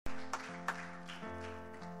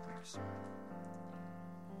Thanks.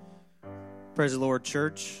 Praise the Lord,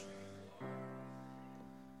 church.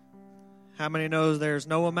 How many knows there's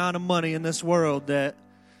no amount of money in this world that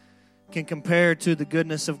can compare to the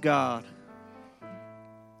goodness of God?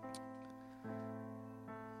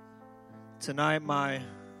 Tonight, my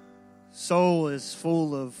soul is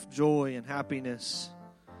full of joy and happiness.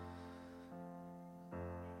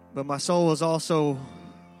 But my soul is also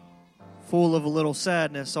full of a little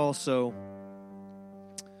sadness also.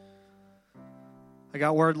 I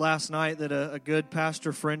got word last night that a good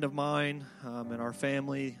pastor friend of mine in our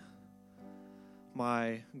family,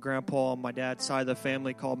 my grandpa on my dad's side of the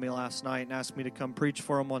family, called me last night and asked me to come preach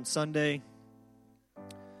for him on Sunday.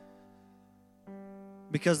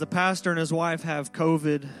 Because the pastor and his wife have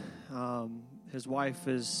COVID. His wife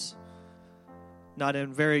is not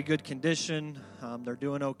in very good condition. They're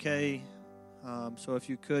doing okay. So if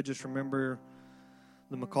you could, just remember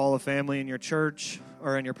the McCullough family in your church,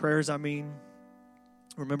 or in your prayers, I mean.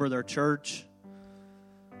 Remember their church.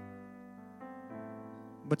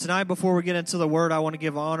 But tonight, before we get into the word, I want to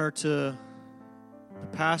give honor to the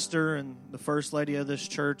pastor and the first lady of this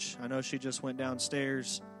church. I know she just went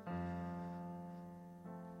downstairs.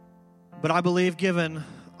 But I believe giving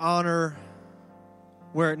honor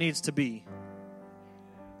where it needs to be.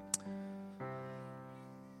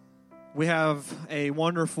 We have a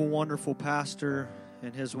wonderful, wonderful pastor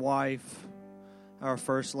and his wife, our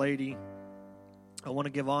first lady. I want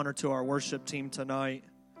to give honor to our worship team tonight.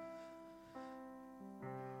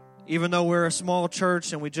 Even though we're a small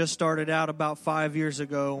church and we just started out about 5 years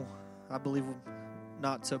ago, I believe,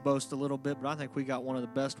 not to boast a little bit, but I think we got one of the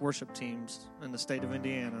best worship teams in the state of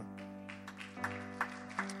Indiana.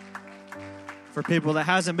 For people that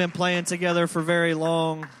hasn't been playing together for very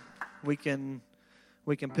long, we can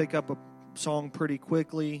pick up a song pretty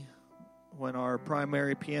quickly when our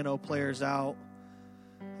primary piano player's out.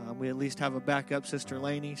 We at least have a backup, Sister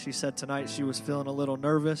Laney. She said tonight she was feeling a little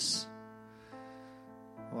nervous.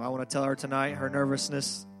 Well, I want to tell her tonight her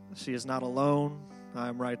nervousness, she is not alone.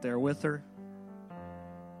 I'm right there with her.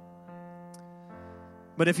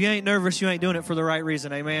 But if you ain't nervous, you ain't doing it for the right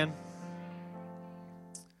reason, amen?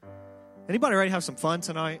 Anybody ready to have some fun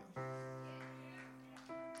tonight?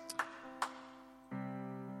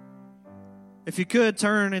 If you could,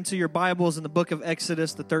 turn into your Bibles in the book of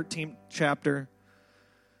Exodus, the 13th chapter.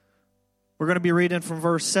 We're going to be reading from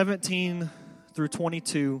verse 17 through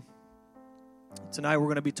 22. Tonight we're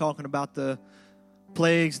going to be talking about the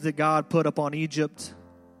plagues that God put upon Egypt.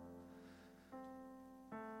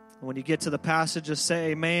 When you get to the passage, just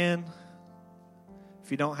say amen. If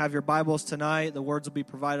you don't have your Bibles tonight, the words will be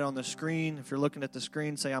provided on the screen. If you're looking at the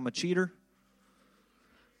screen, say I'm a cheater.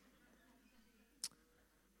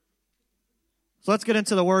 So let's get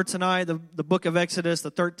into the word tonight, the book of Exodus, the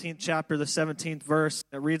 13th chapter, the 17th verse.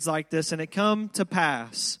 It reads like this: And it come to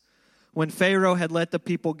pass, when Pharaoh had let the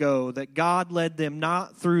people go, that God led them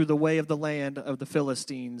not through the way of the land of the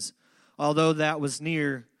Philistines, although that was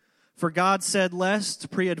near. For God said, lest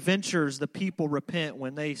peradventures the people repent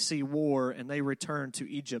when they see war, and they return to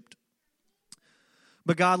Egypt.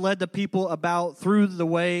 But God led the people about through the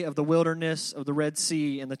way of the wilderness of the Red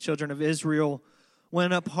Sea, and the children of Israel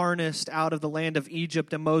went up harnessed out of the land of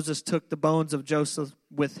Egypt, and Moses took the bones of Joseph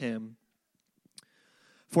with him.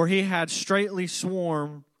 For he had straitly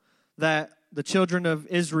sworn that the children of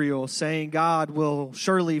Israel, saying, God will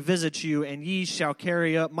surely visit you, and ye shall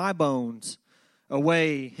carry up my bones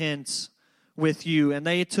away hence with you. And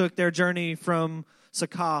they took their journey from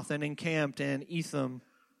Succoth and encamped in Etham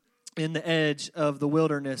in the edge of the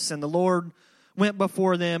wilderness. And the Lord went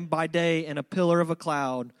before them by day in a pillar of a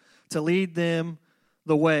cloud to lead them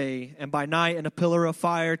the way, and by night in a pillar of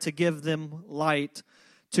fire to give them light.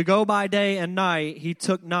 To go by day and night, he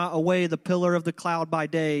took not away the pillar of the cloud by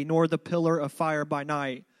day, nor the pillar of fire by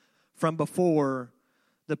night from before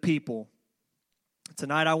the people.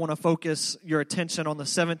 Tonight I want to focus your attention on the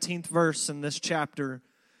 17th verse in this chapter.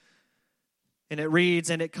 And it reads,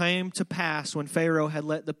 And it came to pass when Pharaoh had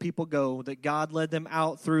let the people go, that God led them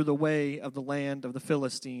out through the way of the land of the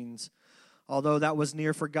Philistines, although that was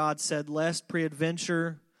near. For God said, lest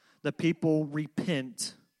peradventure the people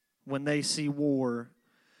repent when they see war,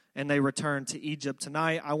 and they return to Egypt.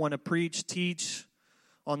 Tonight, I want to teach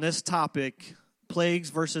on this topic, plagues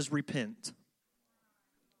versus repent.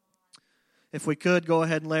 If we could, go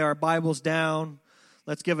ahead and lay our Bibles down.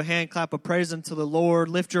 Let's give a hand clap of praise unto the Lord.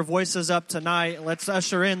 Lift your voices up tonight. Let's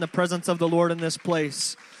usher in the presence of the Lord in this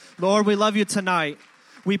place. Lord, we love you tonight.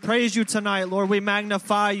 We praise you tonight, Lord. We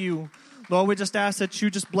magnify you. Lord, we just ask that you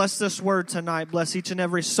just bless this word tonight. Bless each and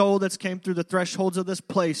every soul that's came through the thresholds of this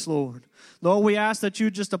place, Lord. Lord, we ask that you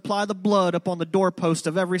just apply the blood upon the doorpost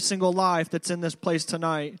of every single life that's in this place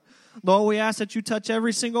tonight. Lord, we ask that you touch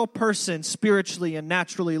every single person spiritually and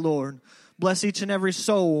naturally, Lord. Bless each and every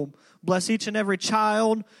soul. Bless each and every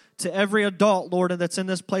child to every adult, Lord, that's in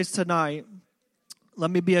this place tonight.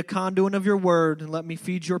 Let me be a conduit of your word and let me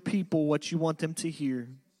feed your people what you want them to hear.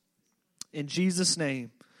 In Jesus'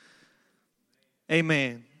 name,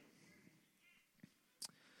 amen.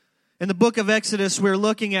 In the book of Exodus, we're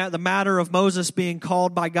looking at the matter of Moses being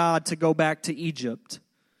called by God to go back to Egypt.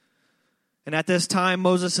 And at this time,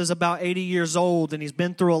 Moses is about 80 years old, and he's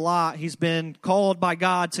been through a lot. He's been called by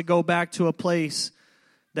God to go back to a place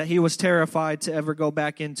that he was terrified to ever go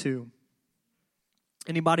back into.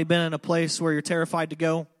 Anybody been in a place where you're terrified to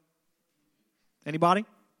go? Anybody?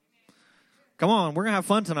 Come on, we're going to have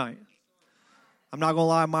fun tonight. I'm not going to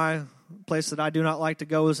lie, my place that I do not like to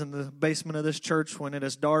go is in the basement of this church when it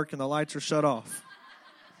is dark and the lights are shut off.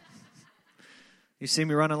 You see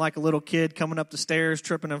me running like a little kid coming up the stairs,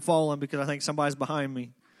 tripping and falling because I think somebody's behind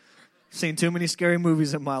me. I've seen too many scary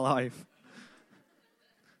movies in my life.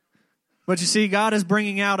 But you see, God is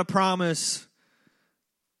bringing out a promise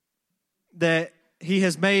that he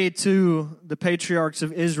has made to the patriarchs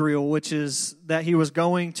of Israel, which is that he was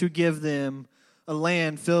going to give them a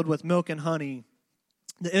land filled with milk and honey.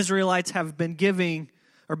 The Israelites have been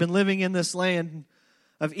living in this land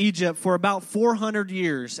of Egypt for about 400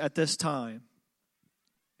 years at this time.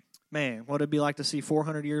 Man, what would it be like to see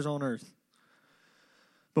 400 years on earth?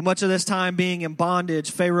 But much of this time being in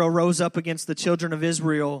bondage, Pharaoh rose up against the children of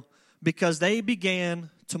Israel because they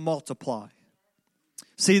began to multiply.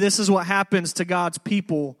 See, this is what happens to God's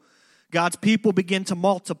people. God's people begin to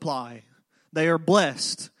multiply. They are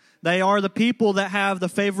blessed. They are the people that have the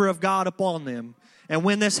favor of God upon them. And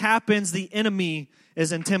when this happens, the enemy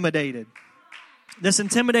is intimidated. This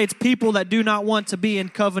intimidates people that do not want to be in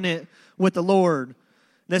covenant with the Lord.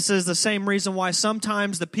 This is the same reason why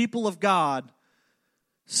sometimes the people of God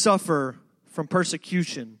suffer from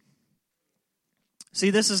persecution. See,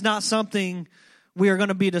 this is not something we are going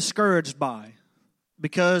to be discouraged by,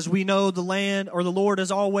 because we know the land or the Lord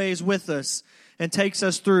is always with us and takes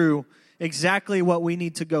us through exactly what we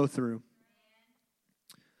need to go through.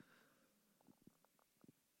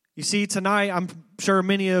 You see, tonight, I'm sure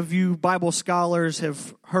many of you Bible scholars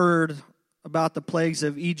have heard about the plagues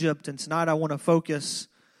of Egypt, and tonight I want to focus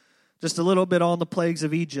just a little bit on the plagues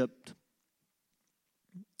of Egypt.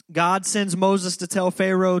 God sends Moses to tell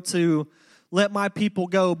Pharaoh to let my people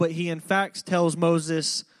go, but he in fact tells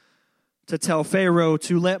Moses to tell Pharaoh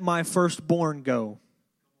to let my firstborn go.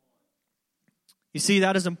 You see,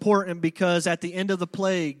 that is important because at the end of the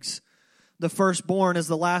plagues, the firstborn is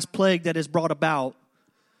the last plague that is brought about.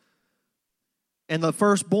 And the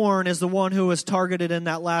firstborn is the one who is targeted in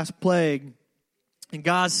that last plague. And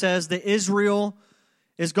God says that Israel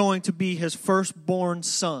is going to be his firstborn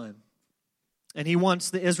son. And he wants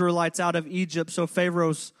the Israelites out of Egypt, so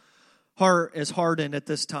Pharaoh's heart is hardened at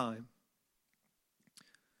this time.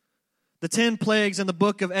 The 10 plagues in the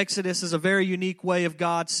book of Exodus is a very unique way of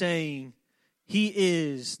God saying he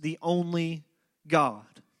is the only God.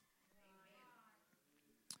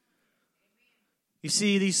 You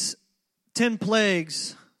see, these 10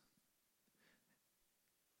 plagues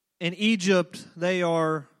in Egypt, they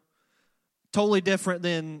are totally different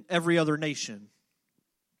than every other nation.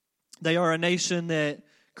 They are a nation that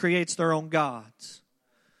creates their own gods.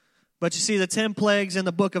 But you see, the 10 plagues in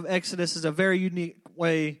the book of Exodus is a very unique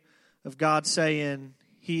way of God saying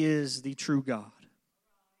he is the true God.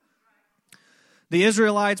 The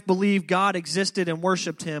Israelites believed God existed and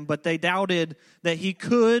worshiped him, but they doubted that he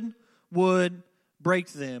would break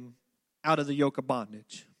them out of the yoke of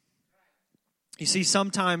bondage. You see,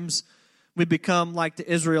 sometimes we become like the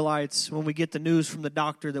Israelites when we get the news from the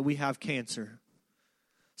doctor that we have cancer.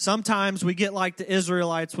 Sometimes we get like the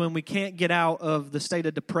Israelites when we can't get out of the state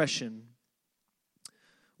of depression.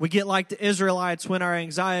 We get like the Israelites when our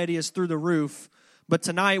anxiety is through the roof. But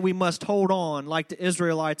tonight we must hold on like the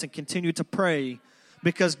Israelites and continue to pray,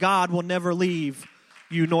 because God will never leave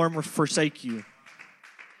you nor forsake you.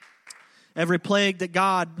 Every plague that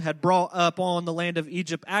God had brought up on the land of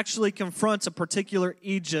Egypt actually confronts a particular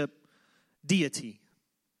Egypt deity.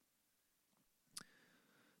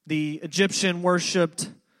 The Egyptian worshipped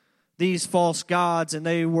these false gods, and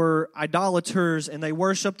they were idolaters, and they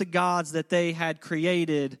worshiped the gods that they had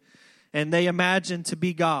created, and they imagined to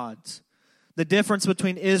be gods. The difference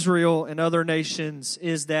between Israel and other nations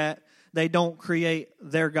is that they don't create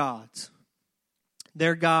their gods.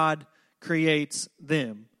 Their God creates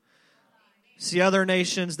them. See, other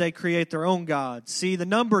nations, they create their own gods. See, the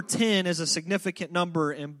number 10 is a significant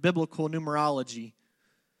number in biblical numerology.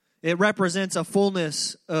 It represents a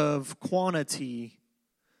fullness of quantity.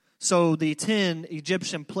 So the 10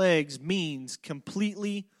 Egyptian plagues means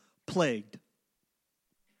completely plagued.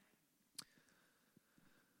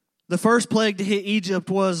 The first plague to hit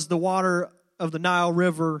Egypt was the water of the Nile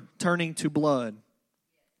River turning to blood.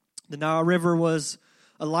 The Nile River was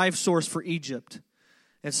a life source for Egypt.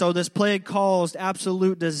 And so this plague caused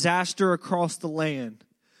absolute disaster across the land.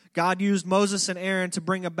 God used Moses and Aaron to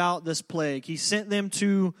bring about this plague. He sent them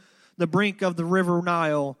to the brink of the river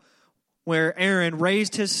Nile, where Aaron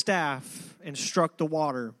raised his staff and struck the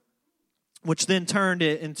water, which then turned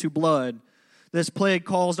it into blood. This plague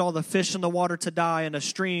caused all the fish in the water to die and a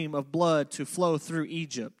stream of blood to flow through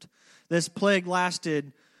Egypt. This plague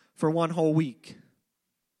lasted for 1 whole week.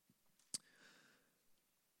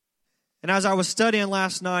 And as I was studying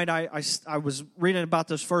last night, I was reading about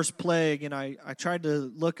this first plague, and I tried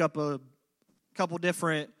to look up a couple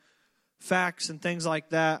different facts and things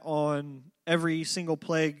like that on every single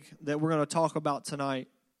plague that we're going to talk about tonight.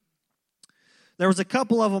 There was a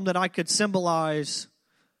couple of them that I could symbolize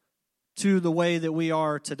to the way that we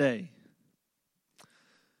are today.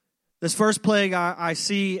 This first plague I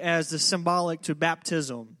see as the symbolic to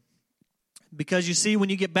baptism. Because you see, when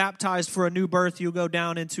you get baptized for a new birth, you go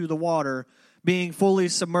down into the water, being fully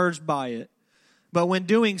submerged by it. But when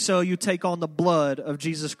doing so, you take on the blood of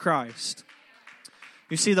Jesus Christ.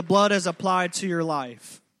 You see, the blood is applied to your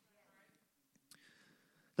life.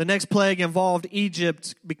 The next plague involved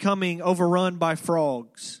Egypt becoming overrun by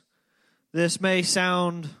frogs. This may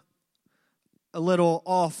sound a little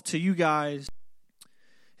off to you guys.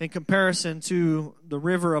 In comparison to the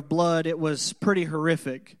river of blood, it was pretty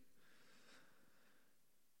horrific.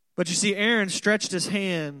 But you see, Aaron stretched his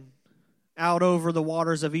hand out over the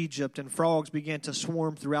waters of Egypt, and frogs began to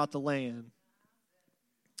swarm throughout the land.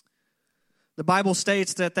 The Bible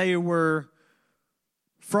states that they were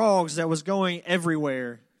frogs that was going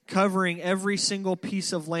everywhere, covering every single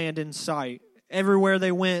piece of land in sight. Everywhere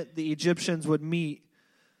they went, the Egyptians would meet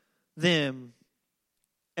them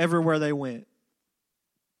everywhere they went.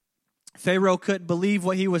 Pharaoh couldn't believe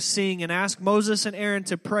what he was seeing and asked Moses and Aaron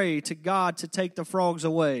to pray to God to take the frogs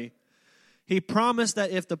away. He promised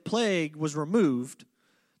that if the plague was removed,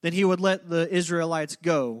 then he would let the Israelites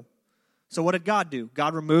go. So what did God do?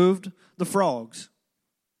 God removed the frogs.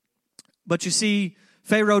 But you see,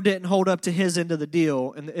 Pharaoh didn't hold up to his end of the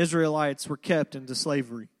deal, and the Israelites were kept into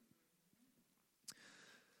slavery.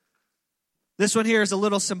 This one here is a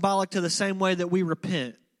little symbolic to the same way that we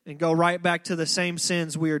repent and go right back to the same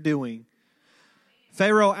sins we are doing.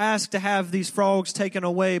 Pharaoh asked to have these frogs taken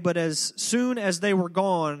away, but as soon as they were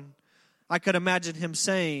gone, I could imagine him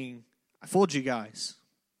saying, I fooled you guys.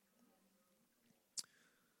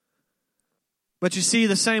 But you see,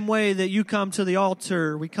 the same way that you come to the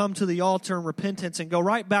altar, we come to the altar in repentance and go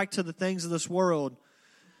right back to the things of this world.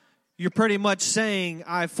 You're pretty much saying,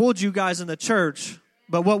 I fooled you guys in the church.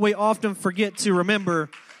 But what we often forget to remember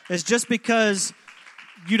is just because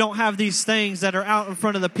you don't have these things that are out in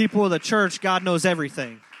front of the people of the church, God knows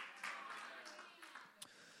everything.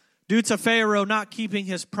 Due to Pharaoh not keeping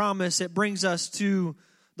his promise, it brings us to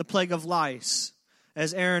the plague of lice.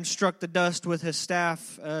 As Aaron struck the dust with his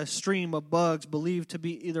staff, a stream of bugs believed to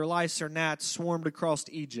be either lice or gnats swarmed across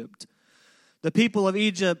Egypt. The people of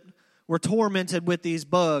Egypt were tormented with these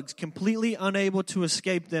bugs, completely unable to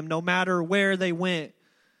escape them no matter where they went.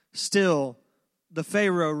 Still, the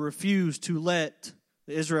Pharaoh refused to let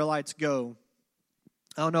the Israelites go.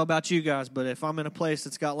 I don't know about you guys, but if I'm in a place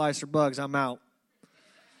that's got lice or bugs, I'm out.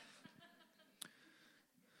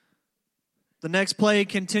 The next plague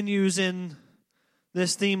continues in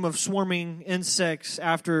this theme of swarming insects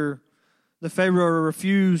after the Pharaoh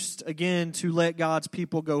refused again to let God's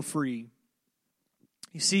people go free.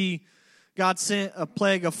 You see, God sent a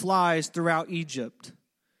plague of flies throughout Egypt.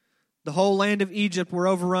 The whole land of Egypt were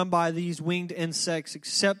overrun by these winged insects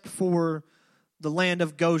except for the land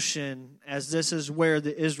of Goshen, as this is where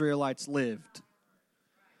the Israelites lived.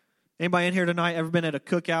 Anybody in here tonight ever been at a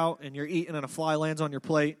cookout and you're eating and a fly lands on your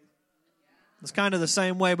plate? It's kind of the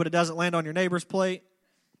same way, but it doesn't land on your neighbor's plate.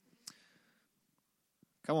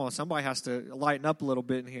 Come on, somebody has to lighten up a little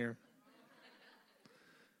bit in here.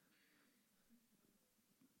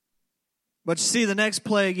 But you see, the next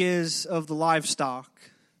plague is of the livestock.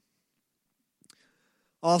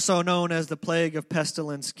 Also known as the plague of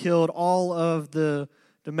pestilence, killed all of the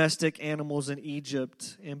domestic animals in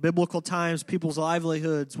Egypt. In biblical times, people's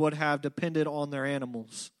livelihoods would have depended on their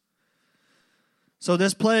animals. So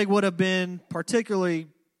this plague would have been particularly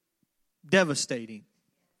devastating.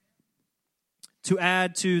 To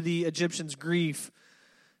add to the Egyptians' grief,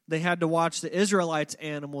 they had to watch the Israelites'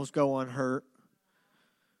 animals go unhurt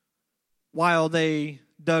while they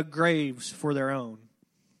dug graves for their own.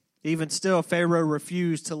 Even still, Pharaoh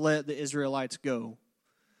refused to let the Israelites go.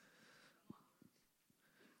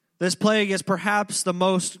 This plague is perhaps the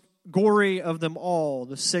most gory of them all.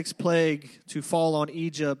 The sixth plague to fall on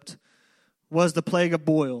Egypt was the plague of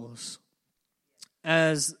boils.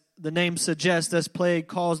 As the name suggests, this plague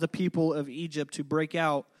caused the people of Egypt to break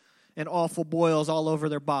out in awful boils all over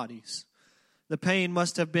their bodies. The pain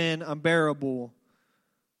must have been unbearable.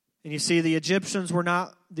 And you see, the Egyptians were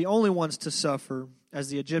not the only ones to suffer, as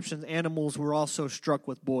the Egyptian animals were also struck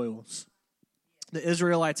with boils. The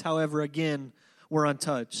Israelites, however, again, were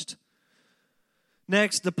untouched.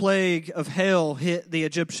 Next, the plague of hail hit the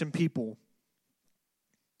Egyptian people.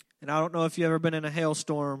 And I don't know if you've ever been in a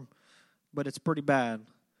hailstorm, but it's pretty bad.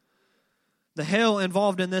 The hail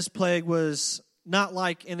involved in this plague was not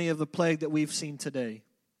like any of the plague that we've seen today.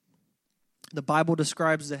 The Bible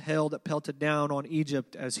describes the hail that pelted down on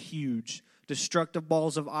Egypt as huge, destructive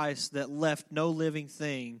balls of ice that left no living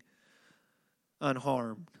thing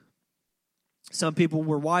unharmed. Some people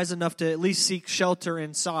were wise enough to at least seek shelter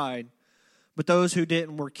inside, but those who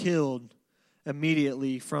didn't were killed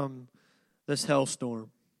immediately from this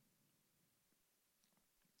hailstorm.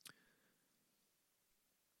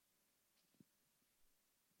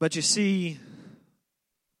 But you see,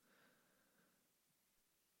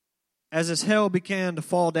 as this hail began to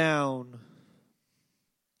fall down,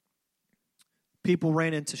 people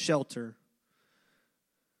ran into shelter.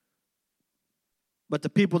 But the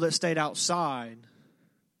people that stayed outside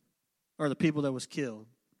are the people that was killed.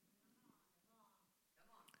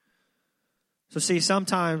 So see,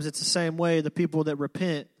 sometimes it's the same way. The people that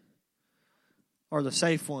repent are the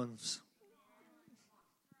safe ones.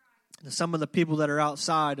 And some of the people that are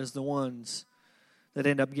outside is the ones that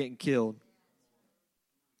end up getting killed.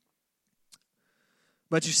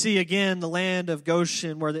 But you see, again, the land of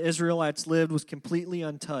Goshen where the Israelites lived was completely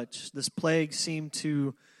untouched. This plague seemed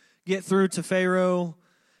to get through to Pharaoh,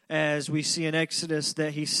 as we see in Exodus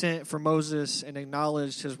that he sent for Moses and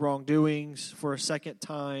acknowledged his wrongdoings for a second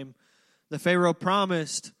time. The Pharaoh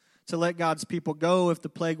promised to let God's people go if the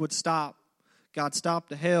plague would stop. God stopped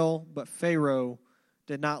the hail, but Pharaoh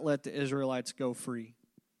did not let the Israelites go free.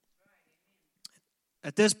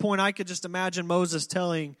 At this point, I could just imagine Moses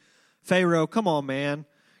telling Pharaoh, come on, man,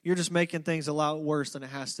 you're just making things a lot worse than it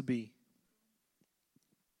has to be.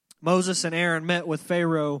 Moses and Aaron met with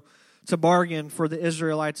Pharaoh to bargain for the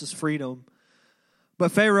Israelites' freedom,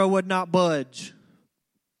 but Pharaoh would not budge.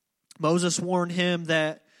 Moses warned him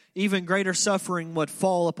that even greater suffering would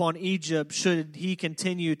fall upon Egypt should he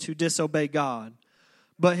continue to disobey God.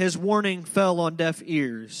 But his warning fell on deaf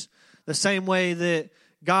ears, the same way that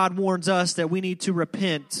God warns us that we need to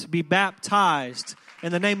repent, be baptized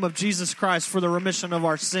in the name of Jesus Christ for the remission of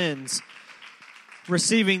our sins,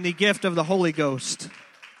 receiving the gift of the Holy Ghost.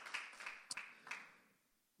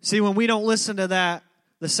 See, when we don't listen to that,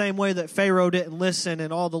 the same way that Pharaoh didn't listen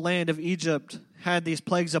and all the land of Egypt had these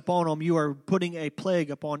plagues upon them, you are putting a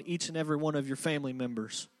plague upon each and every one of your family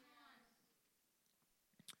members.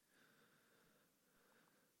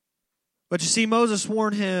 But you see, Moses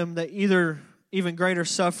warned him that even greater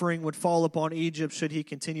suffering would fall upon Egypt should he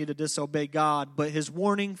continue to disobey God. But his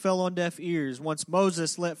warning fell on deaf ears. Once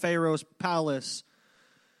Moses left Pharaoh's palace,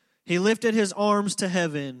 he lifted his arms to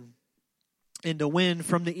heaven, and the wind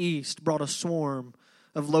from the east brought a swarm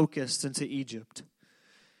of locusts into Egypt.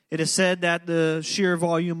 It is said that the sheer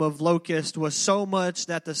volume of locusts was so much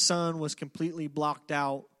that the sun was completely blocked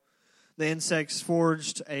out. The insects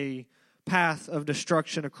forged a path of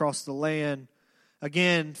destruction across the land.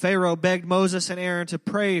 Again, Pharaoh begged Moses and Aaron to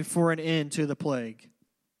pray for an end to the plague.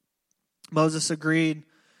 Moses agreed,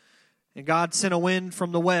 and God sent a wind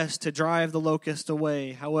from the west to drive the locust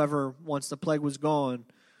away. However, once the plague was gone,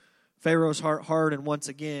 Pharaoh's heart hardened once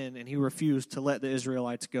again, and he refused to let the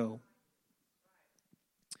Israelites go.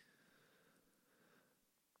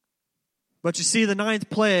 But you see, the ninth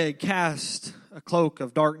plague cast a cloak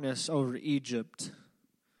of darkness over Egypt.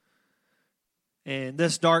 And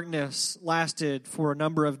this darkness lasted for a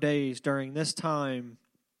number of days. During this time,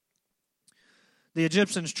 the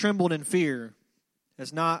Egyptians trembled in fear,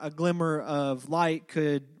 as not a glimmer of light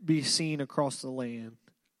could be seen across the land.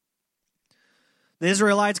 The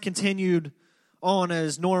Israelites continued on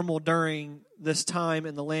as normal during this time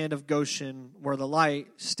in the land of Goshen, where the light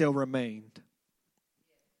still remained.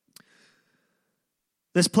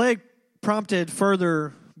 This plague prompted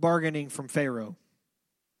further bargaining from Pharaoh.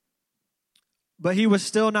 But he was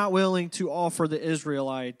still not willing to offer the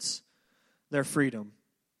Israelites their freedom.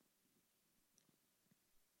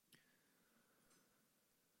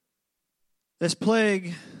 This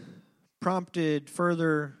plague prompted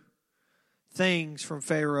further things from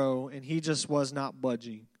Pharaoh, and he just was not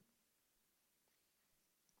budging.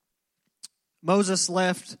 Moses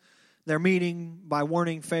left their meeting by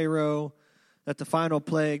warning Pharaoh that the final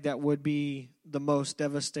plague that would be the most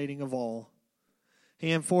devastating of all.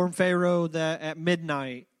 He informed Pharaoh that at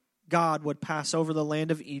midnight, God would pass over the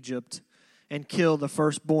land of Egypt and kill the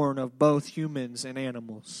firstborn of both humans and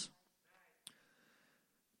animals.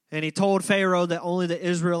 And he told Pharaoh that only the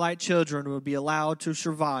Israelite children would be allowed to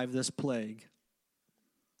survive this plague.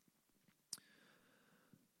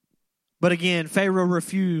 But again, Pharaoh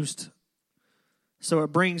refused. So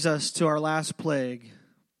it brings us to our last plague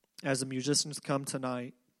as the musicians come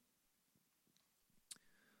tonight.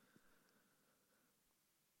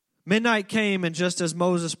 Midnight came, and just as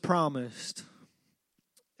Moses promised,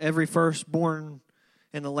 every firstborn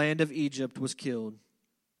in the land of Egypt was killed.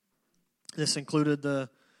 This included the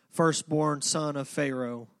firstborn son of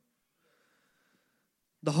Pharaoh.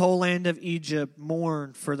 The whole land of Egypt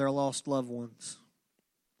mourned for their lost loved ones.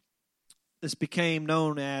 This became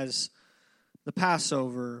known as the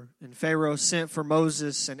Passover, and Pharaoh sent for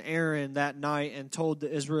Moses and Aaron that night and told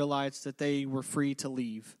the Israelites that they were free to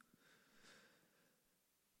leave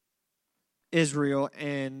Israel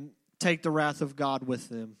and take the wrath of God with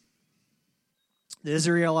them. The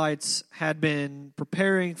Israelites had been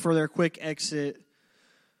preparing for their quick exit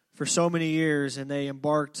for so many years, and they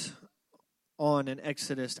embarked on an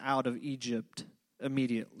exodus out of Egypt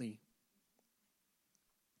immediately.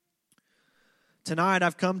 Tonight,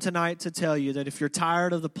 I've come tonight to tell you that if you're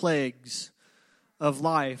tired of the plagues of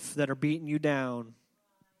life that are beating you down,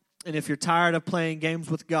 and if you're tired of playing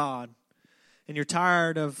games with God, and you're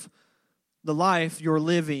tired of the life you're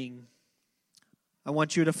living, I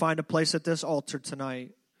want you to find a place at this altar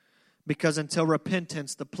tonight, because until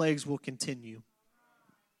repentance, the plagues will continue.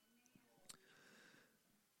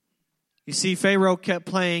 You see, Pharaoh kept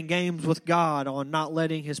playing games with God on not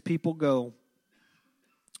letting his people go.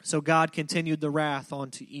 So God continued the wrath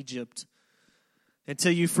onto Egypt.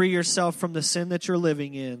 Until you free yourself from the sin that you're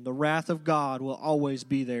living in, the wrath of God will always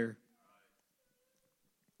be there.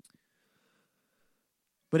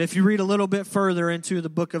 But if you read a little bit further into the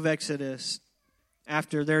book of Exodus,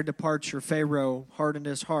 after their departure, Pharaoh hardened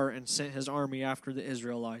his heart and sent his army after the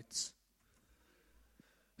Israelites,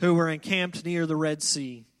 who were encamped near the Red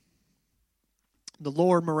Sea. The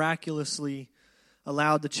Lord miraculously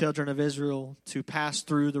allowed the children of Israel to pass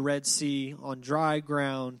through the Red Sea on dry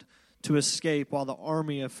ground to escape while the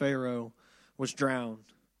army of Pharaoh was drowned.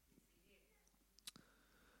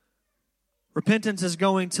 Repentance is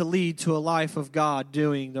going to lead to a life of God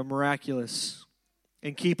doing the miraculous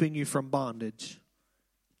and keeping you from bondage.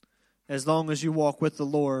 As long as you walk with the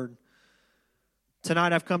Lord.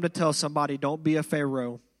 Tonight I've come to tell somebody, don't be a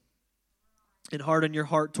Pharaoh and harden your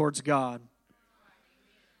heart towards God.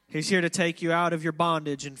 He's here to take you out of your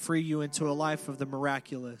bondage and free you into a life of the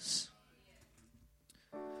miraculous.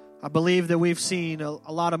 I believe that we've seen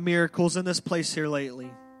a lot of miracles in this place here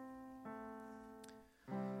lately.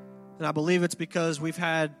 And I believe it's because we've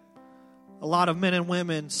had a lot of men and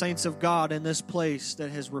women, saints of God in this place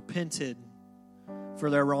that has repented for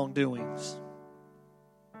their wrongdoings.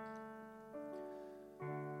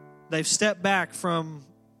 They've stepped back from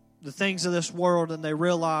the things of this world and they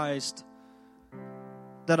realized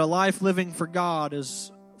that a life living for God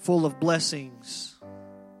is full of blessings,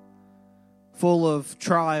 full of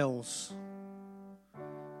trials.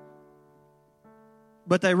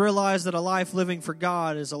 But they realize that a life living for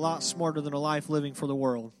God is a lot smarter than a life living for the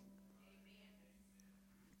world.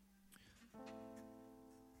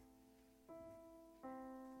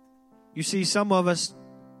 You see, some of us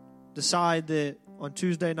decide that on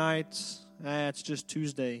Tuesday nights, it's just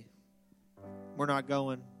Tuesday. We're not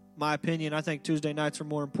going. My opinion, I think Tuesday nights are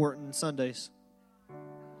more important than Sundays.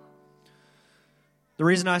 The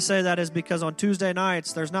reason I say that is because on Tuesday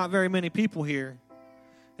nights, there's not very many people here.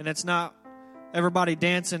 And it's not everybody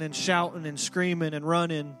dancing and shouting and screaming and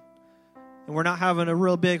running. And we're not having a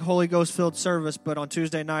real big Holy Ghost-filled service, but on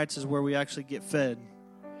Tuesday nights is where we actually get fed.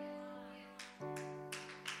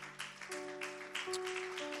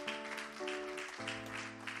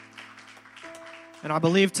 And I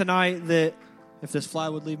believe tonight that, if this fly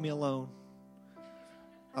would leave me alone,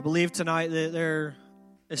 I believe tonight that there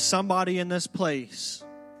is somebody in this place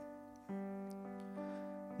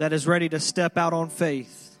that is ready to step out on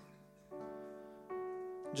faith.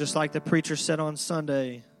 Just like the preacher said on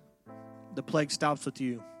Sunday, the plague stops with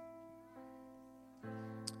you.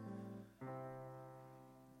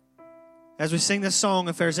 As we sing this song,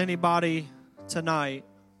 if there's anybody tonight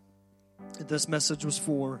that this message was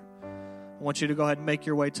for, I want you to go ahead and make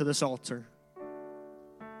your way to this altar.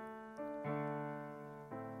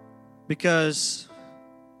 because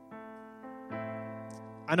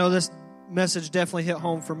I know this message definitely hit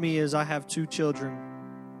home for me as I have 2 children.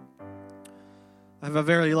 I have a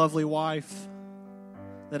very lovely wife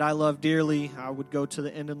that I love dearly. I would go to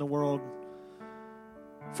the end of the world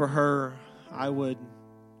for her. I would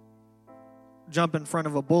jump in front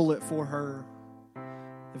of a bullet for her.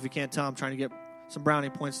 If you can't tell, I'm trying to get some brownie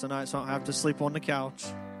points tonight so I don't have to sleep on the couch.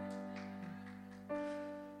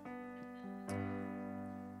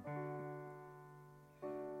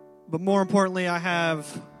 But more importantly, I have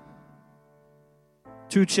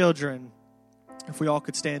 2 children. If we all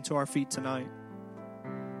could stand to our feet tonight,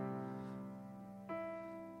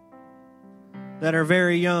 that are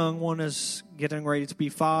very young. One is getting ready to be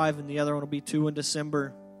 5, and the other one will be 2 in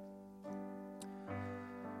December.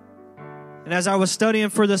 And as I was studying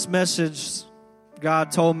for this message,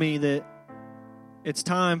 God told me that it's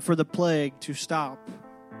time for the plague to stop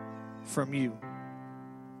from you.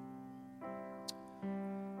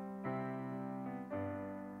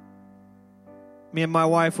 Me and my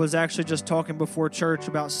wife was actually just talking before church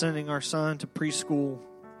about sending our son to preschool.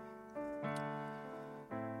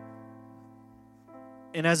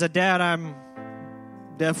 And as a dad, I'm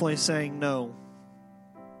definitely saying no.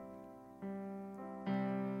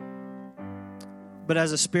 But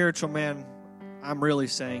as a spiritual man, I'm really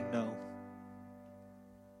saying no.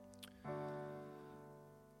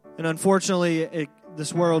 And unfortunately,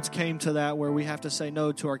 this world's came to that where we have to say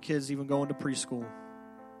no to our kids even going to preschool.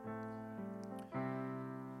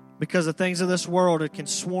 Because the things of this world, it can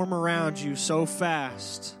swarm around you so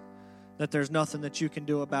fast that there's nothing that you can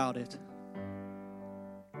do about it.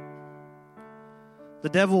 The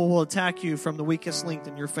devil will attack you from the weakest link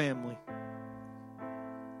in your family.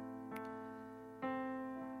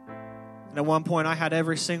 And at one point, I had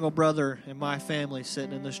every single brother in my family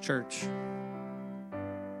sitting in this church.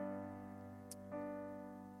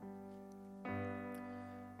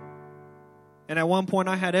 And at one point,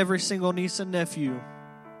 I had every single niece and nephew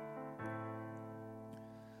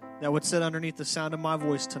that would sit underneath the sound of my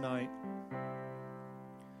voice tonight.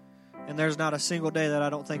 And there's not a single day that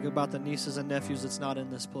I don't think about the nieces and nephews that's not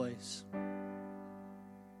in this place.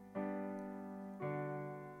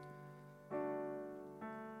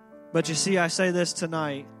 But you see, I say this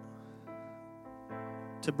tonight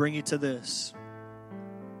to bring you to this.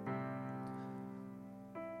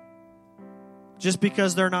 Just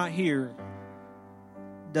because they're not here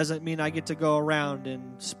doesn't mean I get to go around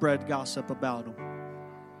and spread gossip about them.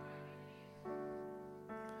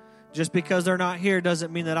 Just because they're not here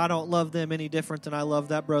doesn't mean that I don't love them any different than I love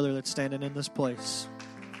that brother that's standing in this place.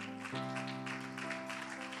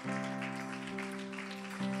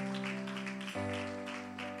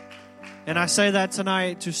 And I say that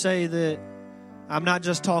tonight to say that I'm not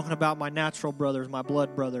just talking about my natural brothers, my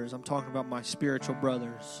blood brothers. I'm talking about my spiritual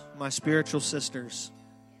brothers, my spiritual sisters,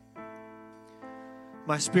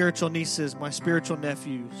 my spiritual nieces, my spiritual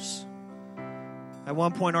nephews. At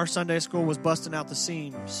one point, our Sunday school was busting out the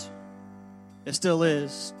seams. It still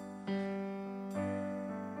is.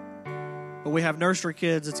 But we have nursery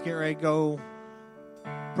kids that's getting ready to go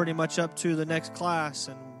pretty much up to the next class,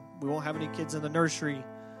 and we won't have any kids in the nursery.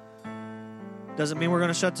 Doesn't mean we're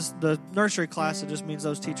going to shut the nursery class. It just means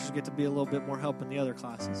those teachers get to be a little bit more help in the other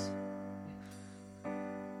classes.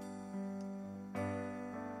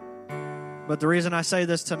 But the reason I say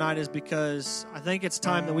this tonight is because I think it's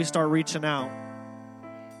time that we start reaching out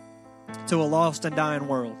to a lost and dying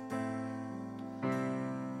world.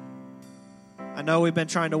 I know we've been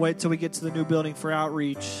trying to wait till we get to the new building for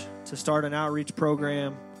outreach to start an outreach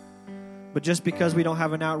program. But just because we don't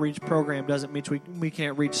have an outreach program doesn't mean we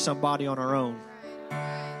can't reach somebody on our own.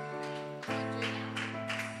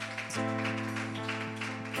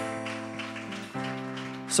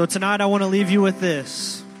 So tonight I want to leave you with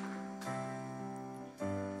this.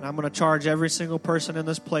 And I'm going to charge every single person in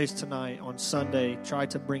this place tonight on Sunday, try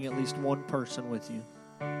to bring at least one person with you.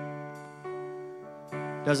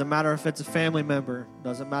 Doesn't matter if it's a family member.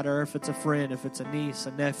 Doesn't matter if it's a friend, if it's a niece,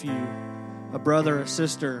 a nephew, a brother, a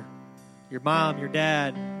sister, your mom, your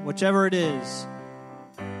dad, whichever it is.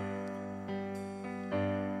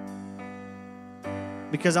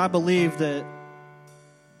 Because I believe that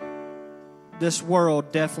this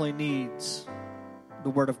world definitely needs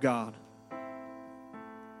the Word of God.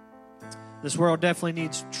 This world definitely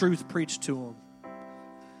needs truth preached to them.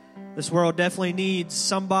 This world definitely needs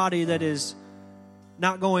somebody that is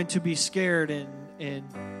not going to be scared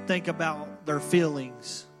and think about their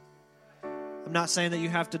feelings. I'm not saying that you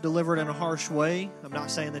have to deliver it in a harsh way. I'm not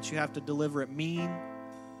saying that you have to deliver it mean.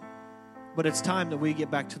 But it's time that we get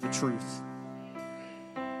back to the truth.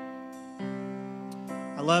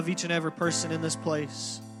 I love each and every person in this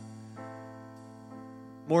place.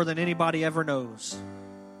 more than anybody ever knows.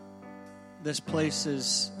 This place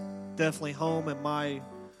is definitely home, and my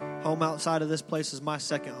home outside of this place is my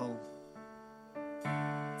second home.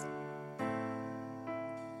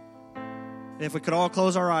 And if we could all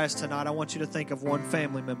close our eyes tonight, I want you to think of one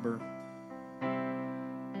family member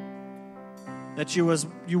that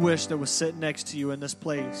you wish that was sitting next to you in this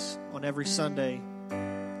place on every Sunday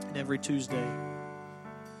and every Tuesday.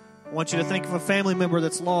 I want you to think of a family member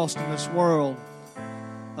that's lost in this world,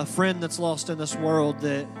 a friend that's lost in this world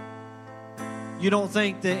that you don't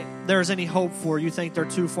think that there's any hope for. You think they're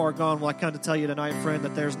too far gone. Well, I come to tell you tonight, friend,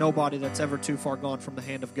 that there's nobody that's ever too far gone from the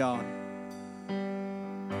hand of God.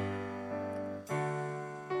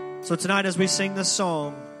 So tonight as we sing this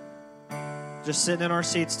song, just sitting in our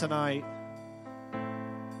seats tonight,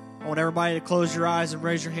 I want everybody to close your eyes and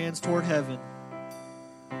raise your hands toward heaven.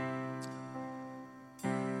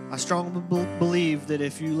 I strongly believe that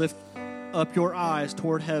if you lift up your eyes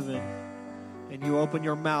toward heaven and you open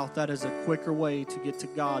your mouth, that is a quicker way to get to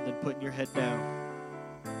God than putting your head down.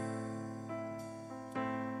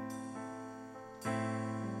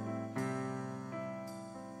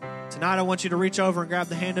 Tonight I want you to reach over and grab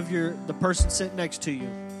the hand of the person sitting next to you,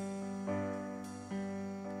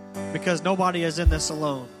 because nobody is in this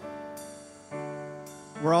alone.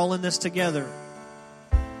 We're all in this together.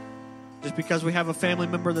 Just because we have a family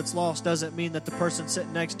member that's lost doesn't mean that the person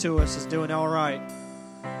sitting next to us is doing all right.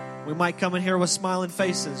 We might come in here with smiling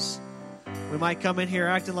faces. We might come in here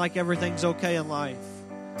acting like everything's okay in life.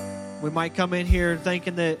 We might come in here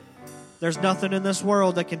thinking that there's nothing in this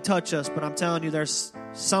world that can touch us, but I'm telling you, there's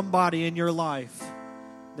somebody in your life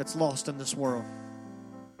that's lost in this world.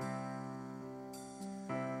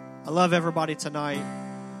 I love everybody tonight,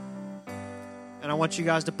 and I want you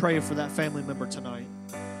guys to pray for that family member tonight.